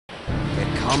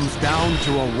comes down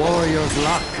to a warrior's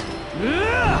luck.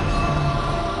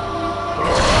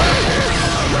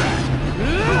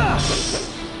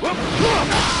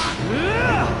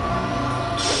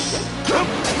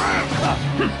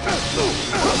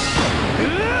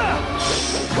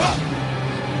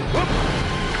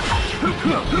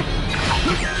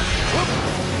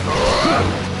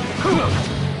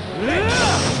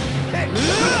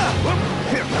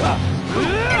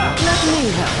 Let me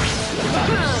help.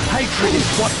 Hatred is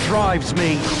what drives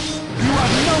me. You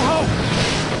have no hope.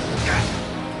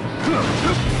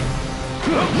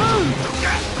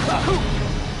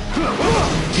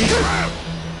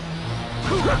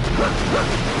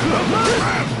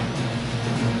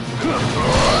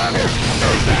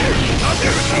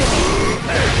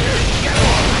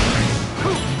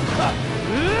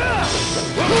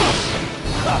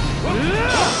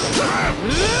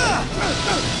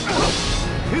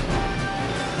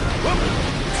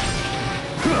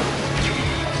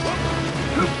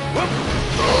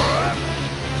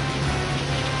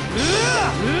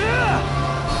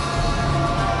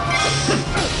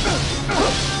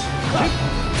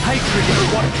 Hatred is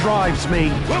what drives me.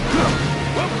 You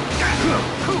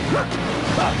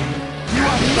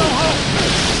have no hope.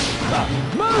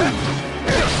 Move!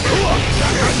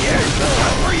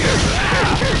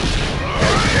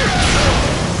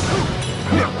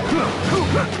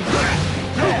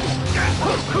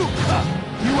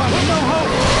 You have no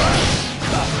hope.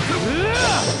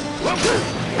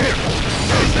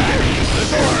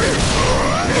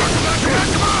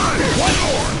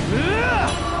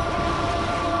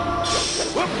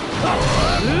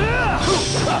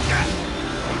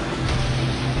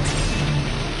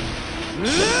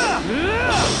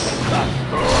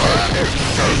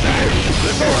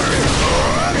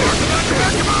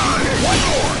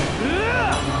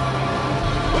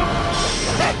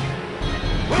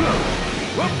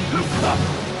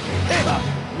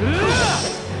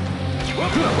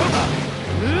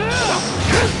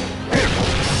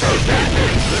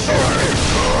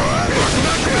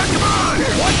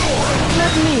 One more.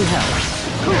 Let me help.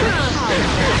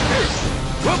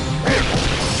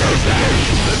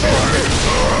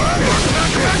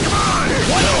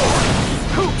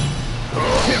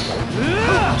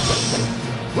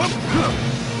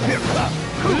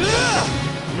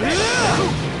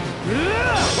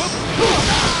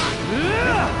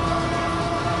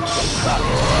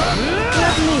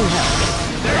 Let me help.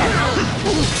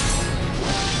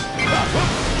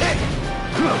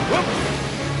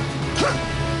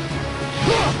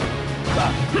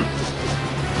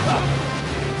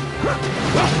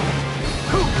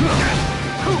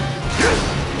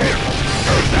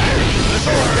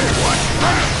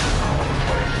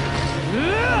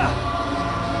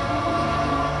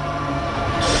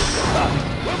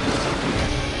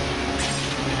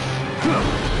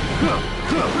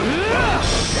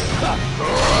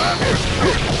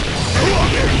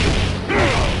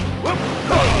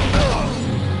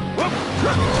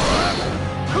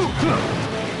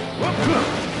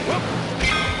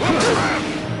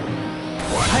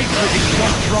 Hatred is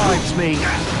what drives me.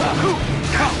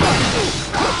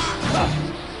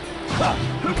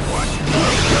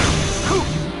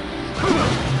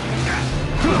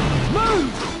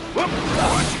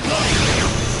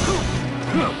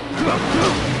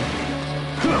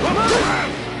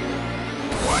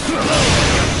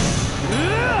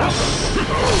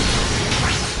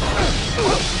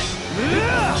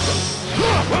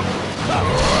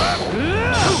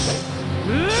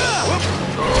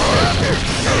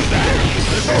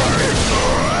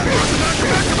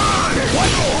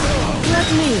 Let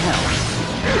me help.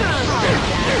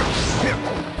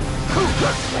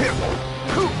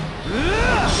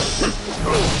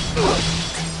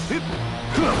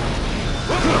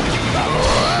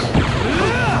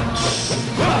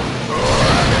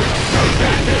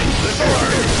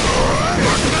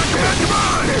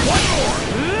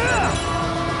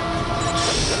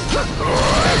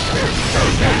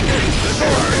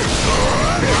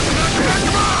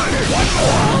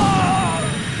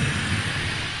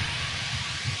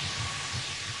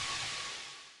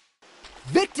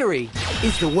 Victory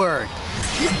is the word.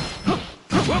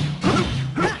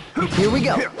 Here we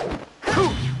go.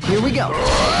 Here we go.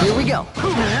 Here we go.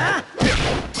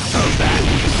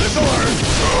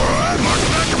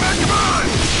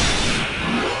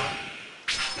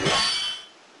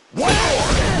 One more.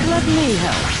 Let me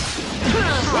help.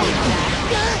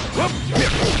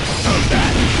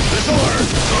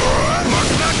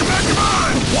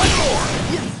 One more.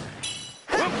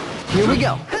 Here we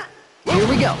go. Here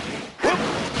we go.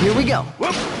 Here we go.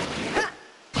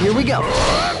 Here we go.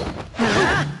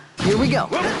 Here we go.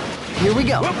 Here we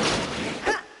go.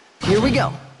 Here we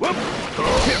go.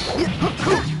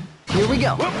 Here we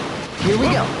go. Here we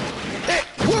go.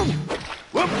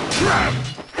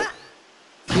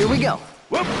 Here we go.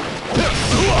 Not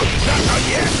done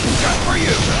yet. Just for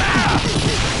you.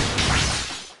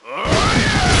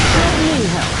 Let me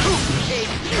help.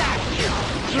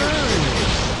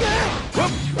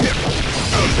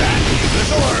 How's that?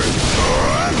 This'll hurt.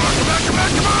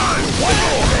 Come on. One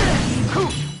more.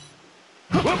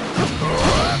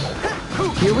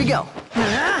 Here we go.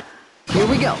 Here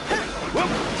we go.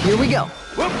 Here we go.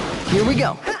 Here we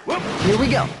go. Here we go. Here we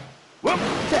go.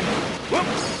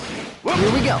 Here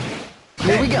we go.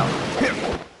 Here we go.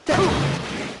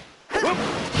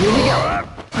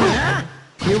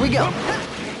 Here we go.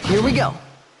 Here we go.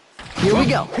 Here we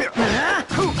go.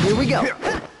 Here we go.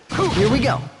 Here we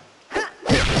go.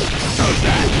 How's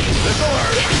that? This'll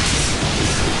hurt.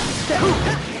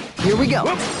 Here we go.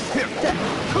 Here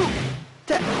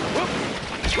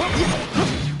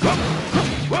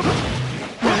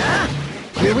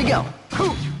we go.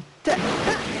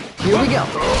 Here we go.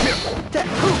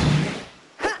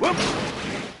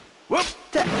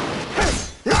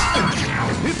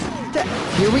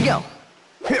 Here we go.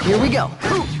 Here we go.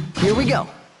 Here we go.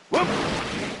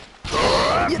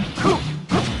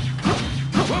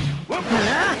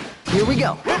 Here we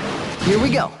go. Here we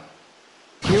go.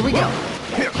 Here we go.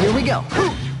 Here we go.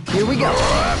 Here we go.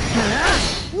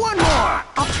 One more.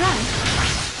 I'll try.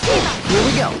 Here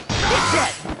we go.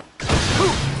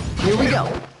 Here we go.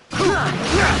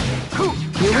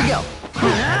 Here we go.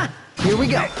 Here we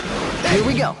go. Here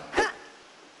we go.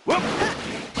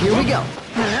 Here we go.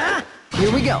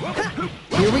 Here we go.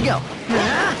 Here we go.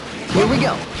 Here we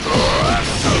go.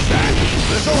 How's that?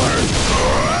 This'll hurt.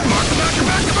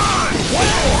 Come on. One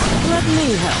more. Let me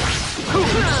help. Come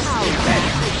on.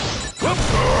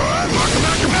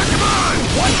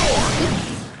 One more.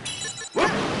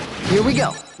 Here we go.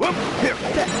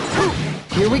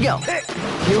 Here we go.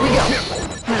 Here we go.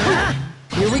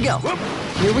 Here we go.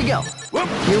 Here we go.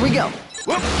 Here we go.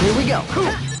 Here we go.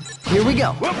 Here we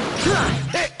go.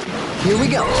 Here we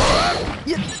go.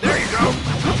 There you go.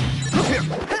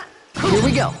 Here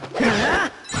we go.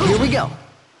 Here we go.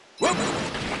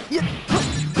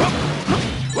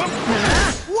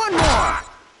 One more.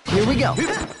 Here we go.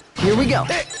 Here we go.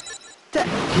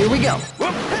 Here we go.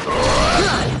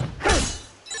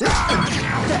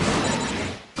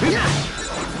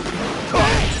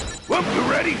 You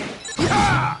ready?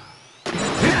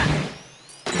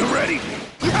 You ready?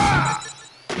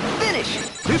 Finish.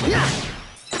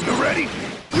 You ready?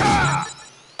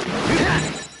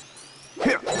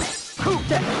 How's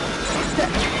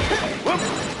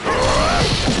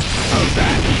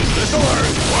that? This'll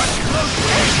hurt. Watch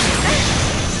closely.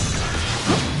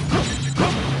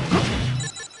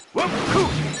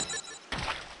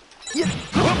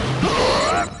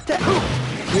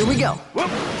 Here we go.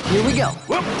 Here we go.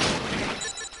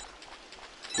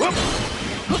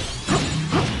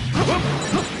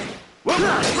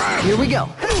 Here we go.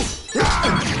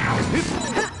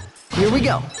 Here we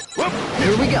go.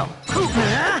 Here we go.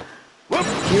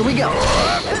 Here we go.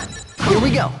 Here we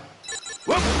go.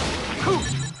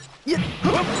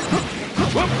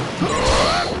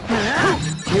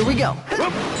 Here we go.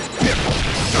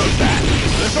 How's that?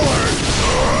 This'll hurt.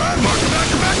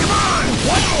 Come on.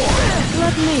 One more.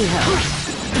 Let me help.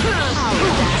 Come on.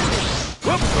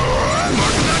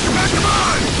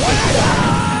 One more.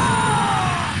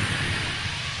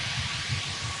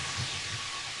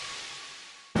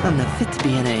 I'm not fit to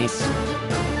be an ace.